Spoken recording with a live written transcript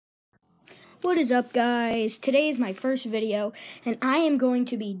What is up, guys? Today is my first video, and I am going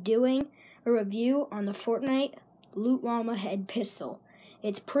to be doing a review on the Fortnite llama head pistol.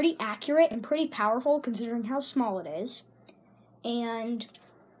 It's pretty accurate and pretty powerful considering how small it is, and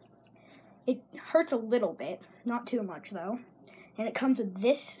it hurts a little bit, not too much though, and it comes with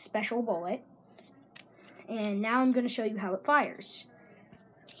this special bullet, and now I'm going to show you how it fires.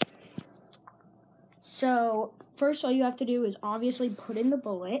 So first, all you have to do is obviously put in the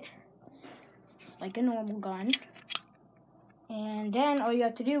bullet like a normal gun, and then all you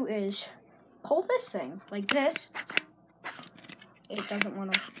have to do is pull this thing like this. It doesn't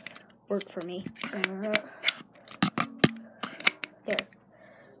want to work for me. There.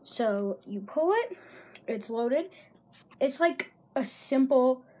 So you pull it, it's loaded. It's like a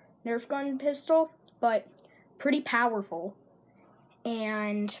simple Nerf gun pistol, but pretty powerful,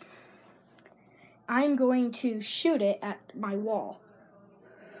 and I'm going to shoot it at my wall.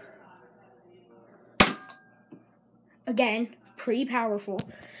 Again, pretty powerful.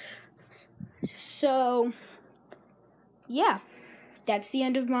 So, yeah, that's the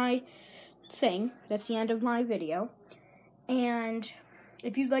end of my thing. That's the end of my video. And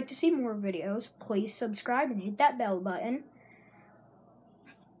if you'd like to see more videos, please subscribe and hit that bell button.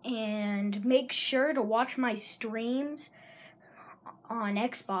 And make sure to watch my streams on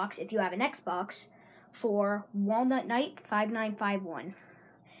Xbox, if you have an Xbox, for Walnut Night 5951.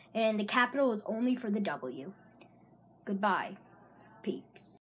 And the capital is only for the W. Goodbye, peeps.